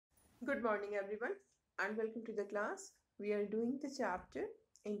Good morning, everyone, and welcome to the class. We are doing the chapter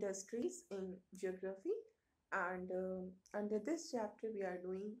Industries in Geography, and under this chapter, we are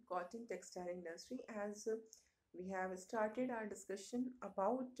doing cotton textile industry as we have started our discussion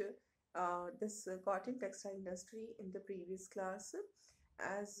about this cotton textile industry in the previous class.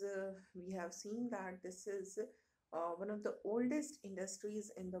 As we have seen that this is one of the oldest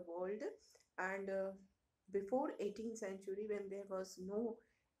industries in the world, and before 18th century, when there was no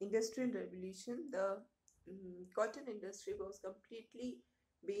industrial revolution, the cotton industry was completely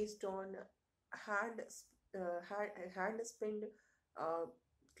based on hand spinned uh,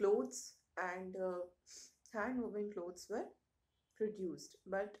 clothes, and hand woven clothes were produced.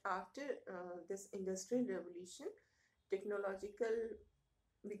 But after this industrial revolution, technological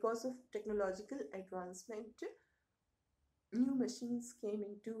because of technological advancement, new machines came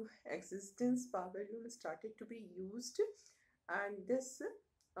into existence. Power looms started to be used, and this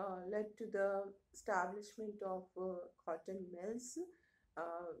led to the establishment of cotton mills,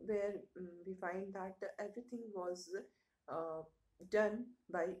 where we find that everything was uh, done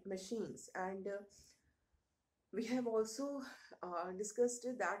by machines. And we have also discussed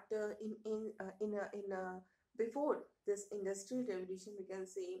that before this industrial revolution, we can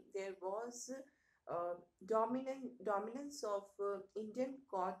say there was uh, dominance of Indian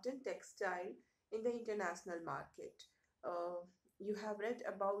cotton textile in the international market. Uh, you have read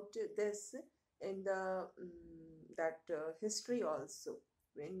about this in the that history also,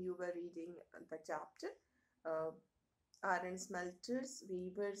 when you were reading the chapter uh, iron smelters,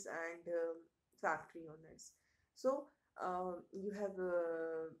 weavers, and factory owners. So you have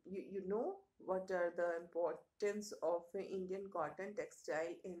you know what are the importance of Indian cotton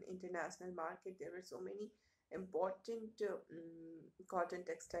textile in international market. There were so many important cotton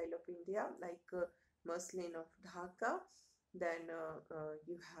textile of India, like muslin of Dhaka. Then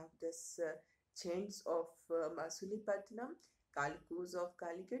you have this chains of Masulipatinam, Calicoes of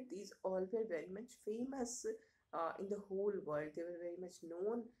Calicut. These all were very much famous in the whole world. They were very much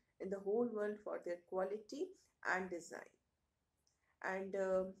known in the whole world for their quality and design. And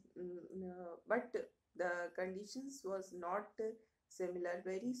but the conditions was not similar.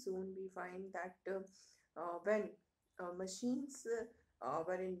 Very soon we find that when machines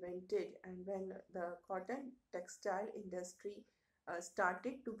were invented, and when the cotton textile industry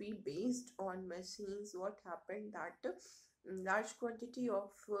started to be based on machines, what happened that large quantity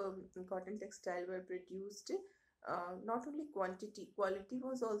of cotton textile were produced. Not only quantity, quality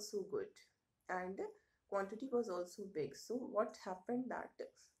was also good, and quantity was also big. So what happened that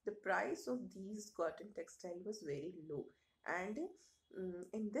the price of these cotton textile was very low, and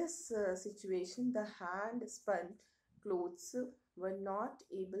in this situation, the hand spun clothes were not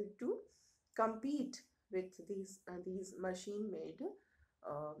able to compete with these machine made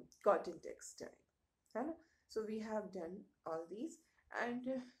cotton textile. है ना? So we have done all these,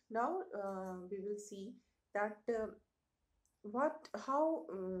 and now we will see that what how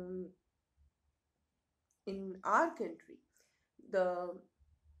in our country the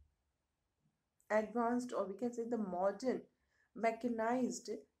advanced, or we can say the modern mechanized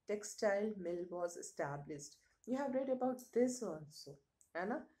textile mill was established. You have read about this also, है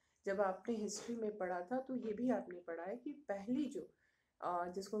ना? जब आपने history में पढ़ा था तो ये भी आपने पढ़ा है कि पहली जो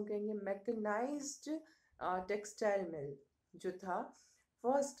जिसको हम कहेंगे मैकेनाइज्ड टेक्सटाइल मिल जो था,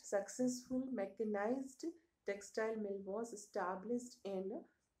 first successful mechanised textile mill was established in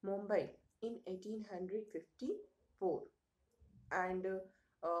Mumbai in 1854, and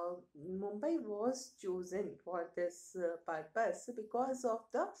Mumbai was chosen for this purpose because of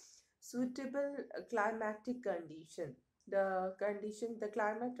the suitable climatic condition. The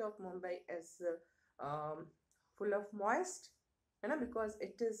climate of Mumbai is full of moist, because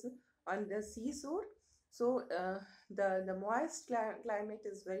it is on the seashore. So the moist climate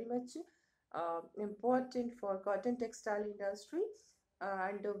is very much important for cotton textile industry,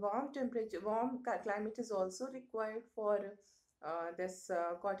 and warm climate is also required for this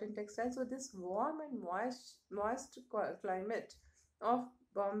cotton textile. So this warm and moist climate of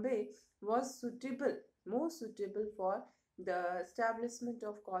Bombay was suitable, more suitable for the establishment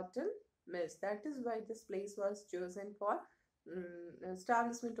of cotton mills. That is why this place was chosen for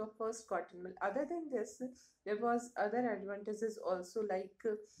establishment of first cotton mill. Other than this, there was other advantages also, like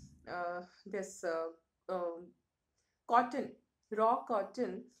this cotton, raw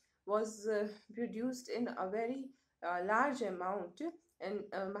cotton was produced in a very large amount in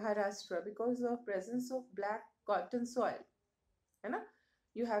Maharashtra because of presence of black cotton soil. है ना?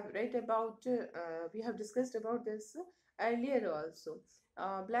 You have read about, we have discussed about this earlier also.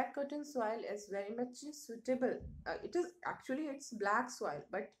 Black cotton soil is very much suitable. It is actually it's black soil,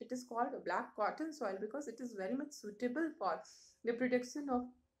 but it is called a black cotton soil because it is very much suitable for the production of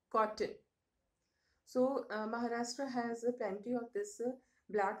cotton. So Maharashtra has plenty of this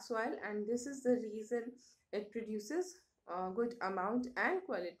black soil, and this is the reason it produces a good amount and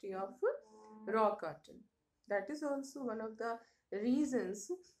quality of raw cotton. That is also one of the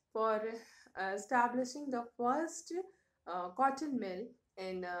reasons for establishing the first cotton mill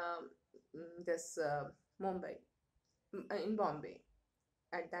in this Mumbai, in Bombay.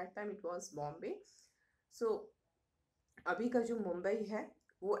 At that time, it was Bombay. So अभी का जो मुंबई है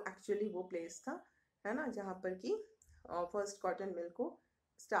वो actually वो place था, है ना, जहाँ पर कि फर्स्ट कॉटन मिल को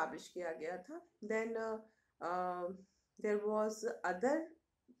स्टैब्लिश किया गया था. Then there was other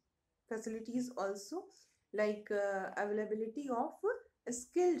facilities also, like availability of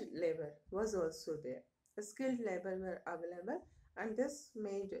skilled labor was also there. Skilled labor were available, and this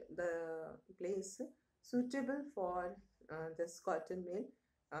made the place suitable for this cotton mill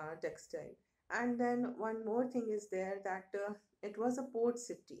textile. And then one more thing is there, that it was a port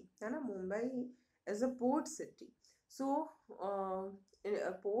city, है ना. Mumbai is a port city. So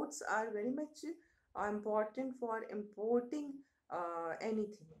ports are very much important for importing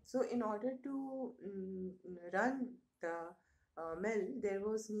anything. So in order to run the mill, there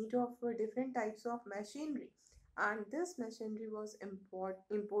was need of different types of machinery, and this machinery was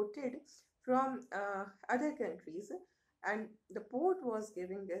imported from other countries, and the port was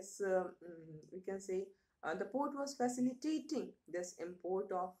giving this we can say the port was facilitating this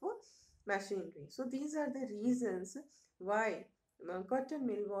import of machinery. So these are the reasons why cotton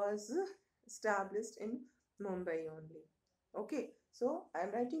mill was established in Mumbai only. Okay, so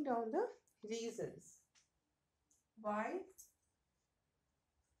I'm writing down the reasons why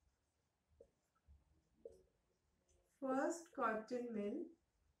first cotton mill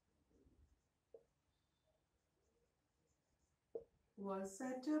was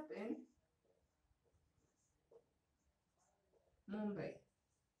set up in Mumbai.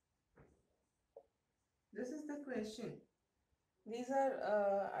 This is the question. These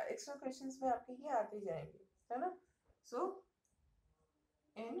are extra questions में आपके ये आते जाएंगे, है ना. So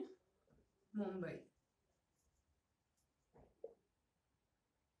in Mumbai.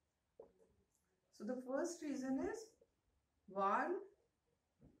 So the first reason is warm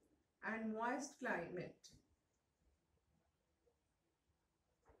and moist climate.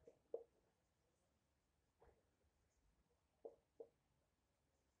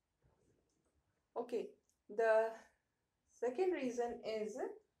 Okay, the second reason is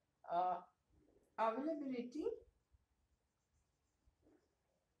uh, availability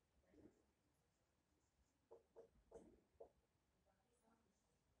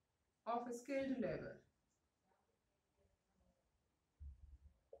of skilled labor.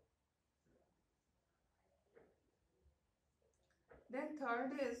 Then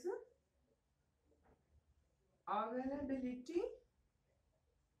third is availability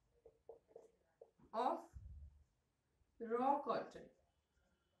of raw cotton.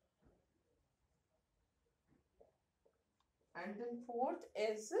 And then fourth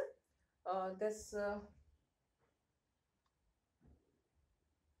is this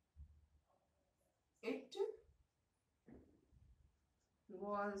it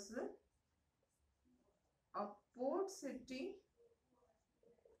was a port city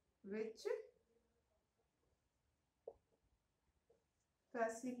which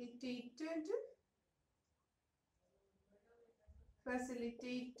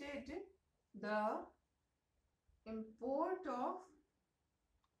facilitated the import of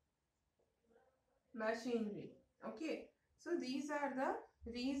machinery. Okay, so these are the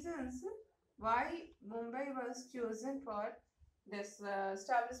reasons why Mumbai was chosen for this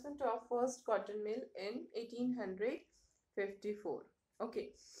establishment of first cotton mill in 1854.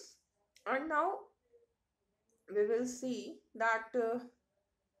 Okay, and now we will see that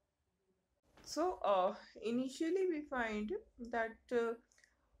initially we find that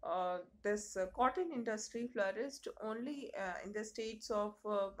this cotton industry flourished only in the states of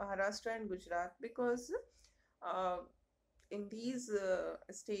Maharashtra and Gujarat, because uh, in these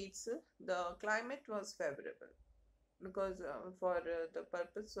states the climate was favorable, because for the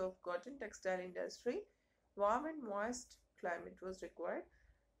purpose of cotton textile industry, warm and moist climate was required.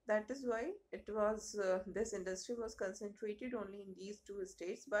 That is why it was this industry was concentrated only in these two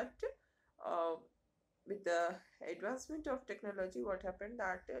states. But uh, with the advancement of technology, what happened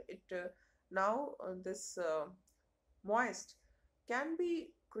that it now this moist can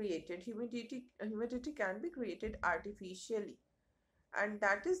be created, humidity can be created artificially, and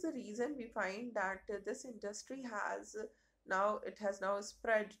that is the reason we find that this industry has now it has now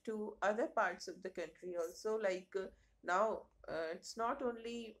spread to other parts of the country also, like now it's not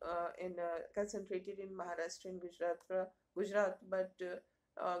only in concentrated in Maharashtra and Gujarat, but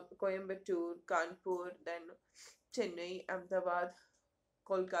Coimbatore, Kanpur, then Chennai, Ahmedabad,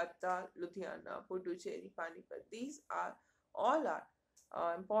 Kolkata, Ludhiana, Puducherry, Panipat. These are all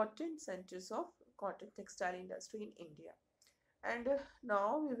are important centers of cotton textile industry in India. And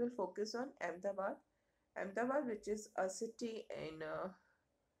now we will focus on Ahmedabad. Ahmedabad, which is a city in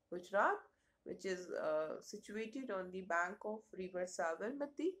Gujarat, which is situated on the bank of river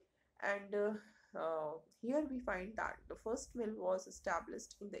Sabarmati. And here we find that the first mill was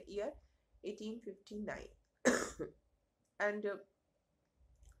established in the year 1859. And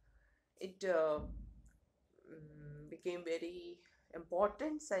it became very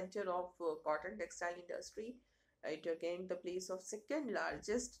important center of cotton textile industry. It gained the place of second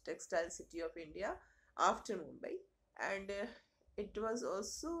largest textile city of India after Mumbai, and it was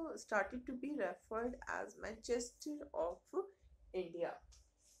also started to be referred as Manchester of India.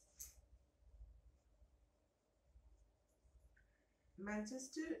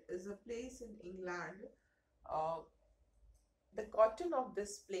 Manchester is a place in England. Uh, the cotton of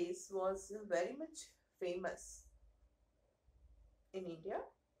this place was very much famous in India,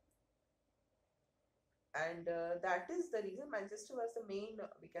 and that is the reason Manchester was the main,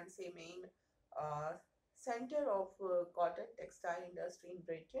 we can say, main uh, center of cotton textile industry in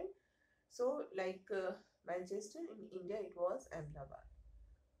Britain. So, like Manchester in India, it was Ahmedabad,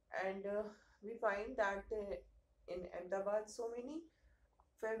 and we find that in Ahmedabad, so many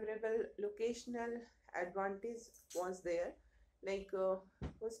favorable locational advantage was there. Like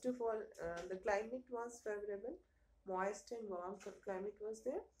first of all, the climate was favorable, moist and warm climate was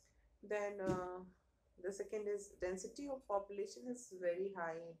there. Then the second is density of population is very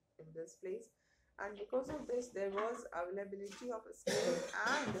high in this place, and because of this, there was availability of skilled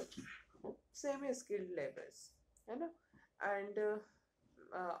and semi-skilled labors. You know, and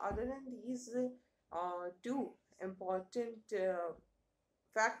other than these two important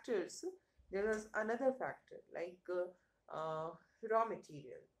factors, there was another factor like raw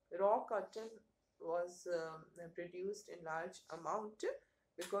material. Raw cotton was produced in large amount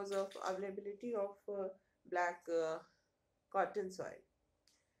because of availability of black cotton soil.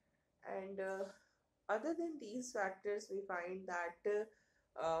 And other than these factors, we find that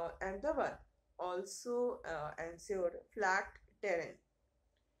Ahmedabad also ensured flat terrain.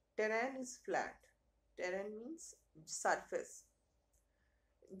 Terrain is flat. Terrain means surface,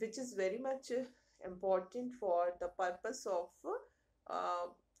 which is very much important for the purpose of uh,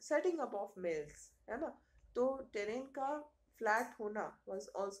 setting up of mills, है ना. तो terrain का flat होना was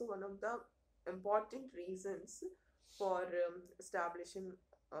also one of the important reasons for establishing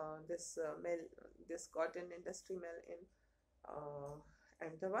this mill, this cotton industry mill in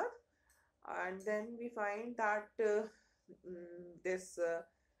Ahmedabad. And then we find that this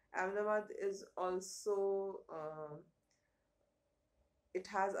Ahmedabad is also it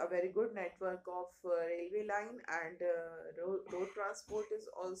has a very good network of railway line, and road transport is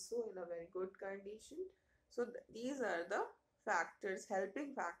also in a very good condition. So these are the factors,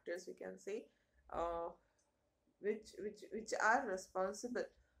 helping factors, we can say, uh, which are responsible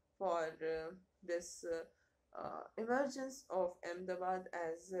for this emergence of Ahmedabad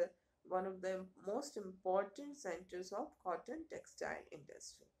as one of the most important centers of cotton textile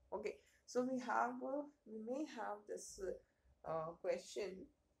industry. Okay, so we may have this question.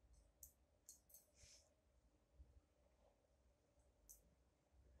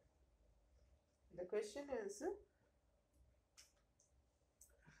 The question is,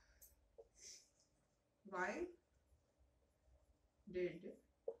 why did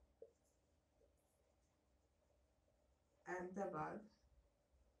Ahmedabad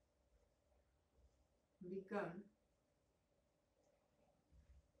become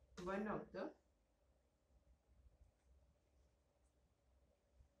one of the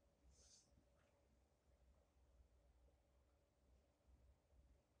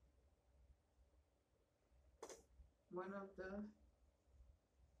one of the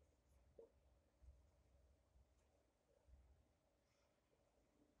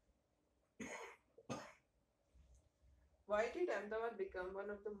why did Ahmedabad become one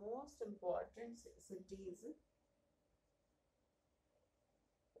of the most important cities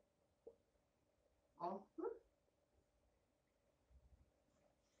of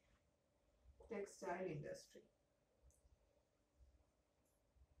textile industry?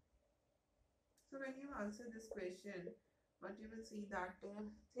 So when you answer this question, what you will see that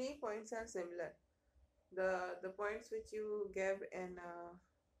three points are similar. The points which you gave in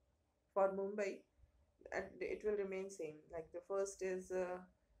for Mumbai, and it will remain same. Like the first is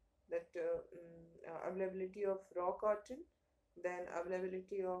that availability of raw cotton, then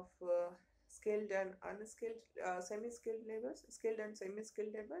availability of skilled and unskilled, semi-skilled laborers, skilled and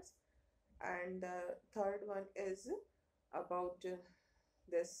semi-skilled laborers, and the third one is about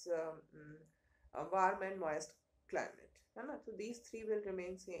this warm and moist climate. है ना? So these three will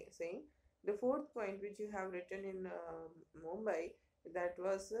remain same. The fourth point which you have written in Mumbai, that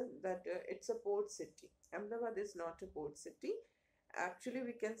was that it's a port city. Ahmedabad is not a port city. Actually,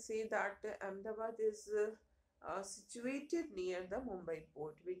 we can say that Ahmedabad is situated near the Mumbai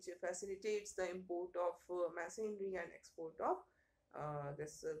port, which facilitates the import of machinery and export of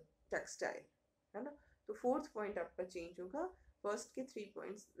this textile. है ना? तो fourth point आपका change होगा. First के 3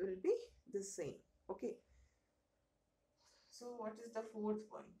 points will be the same. Okay. So what is the fourth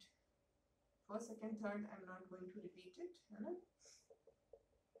point? First, second, third, I'm not going to repeat it. है ना?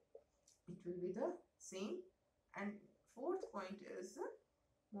 It will be the same. And fourth point is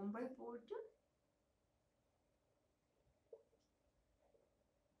Mumbai port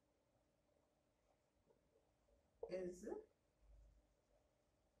is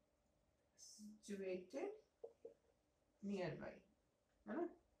situated nearby, है ना?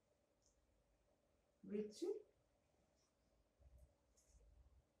 Which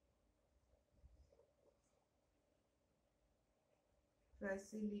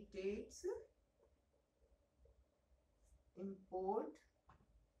facilitates import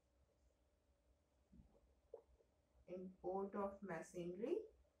of machinery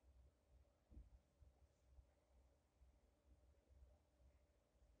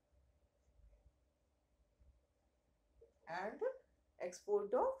and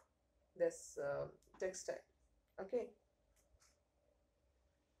export of this textile. Okay.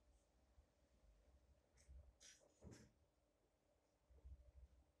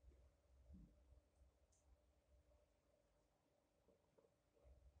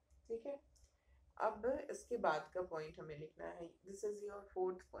 ठीक है. अब इसके बाद का पॉइंट हमें लिखना है. This is your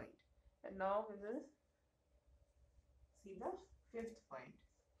fourth point, and now we will see the fifth point.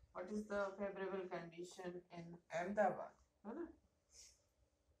 What is the favourable condition in Ahmedabad, है ना?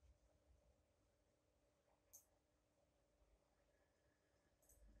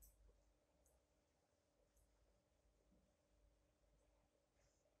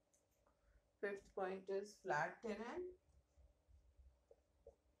 Fifth point is flat terrain.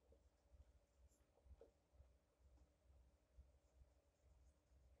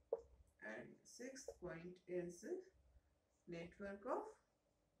 And sixth point is network of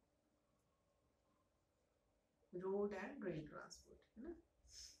road and rail transport. है ना?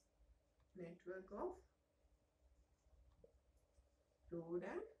 Network of road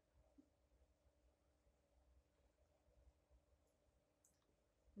and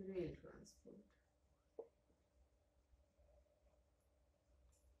rail transport.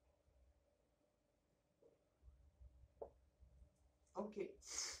 Okay.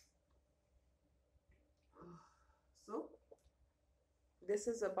 So this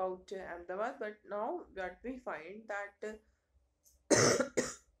is about Ahmedabad, but now what we find that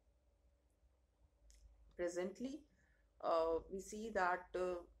presently we see that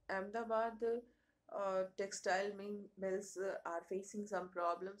Ahmedabad textile mills are facing some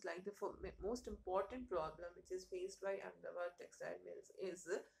problems. Like the most important problem which is faced by Ahmedabad textile mills is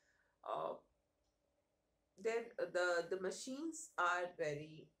the machines are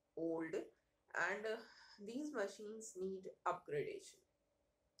very old, and these machines need upgradation.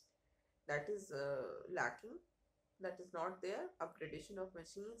 That is lacking. That is not there. Upgradation of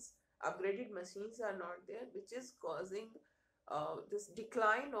machines, upgraded machines are not there, which is causing this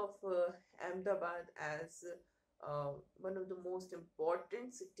decline of Ahmedabad as one of the most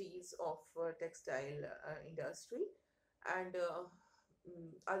important cities of textile industry. And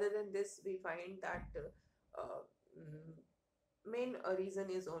other than this, we find that main reason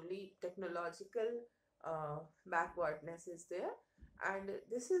is only technological backwardness is there, and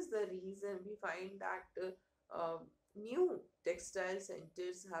this is the reason we find that new textile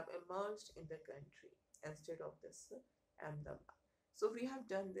centers have emerged in the country instead of this Ahmedabad. So we have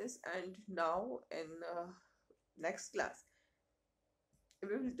done this, and now in next class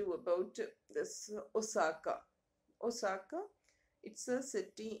we will do about this Osaka. Osaka, it's a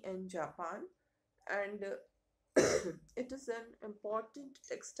city in Japan, and it is an important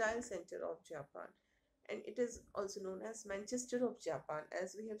textile center of Japan, and it is also known as Manchester of Japan.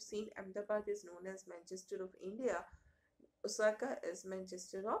 As we have seen, Ahmedabad is known as Manchester of India. Osaka is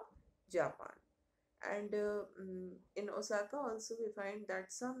Manchester of Japan. And in Osaka also we find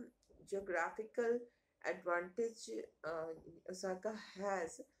that some geographical advantage Osaka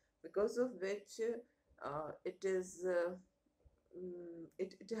has, because of which it is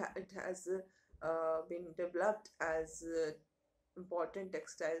it has been developed as important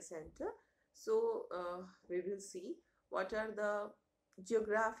textile center. So we will see what are the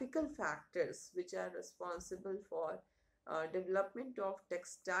geographical factors which are responsible for development of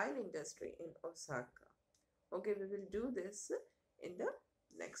textile industry in Osaka. Okay, we will do this in the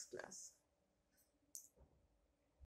next class.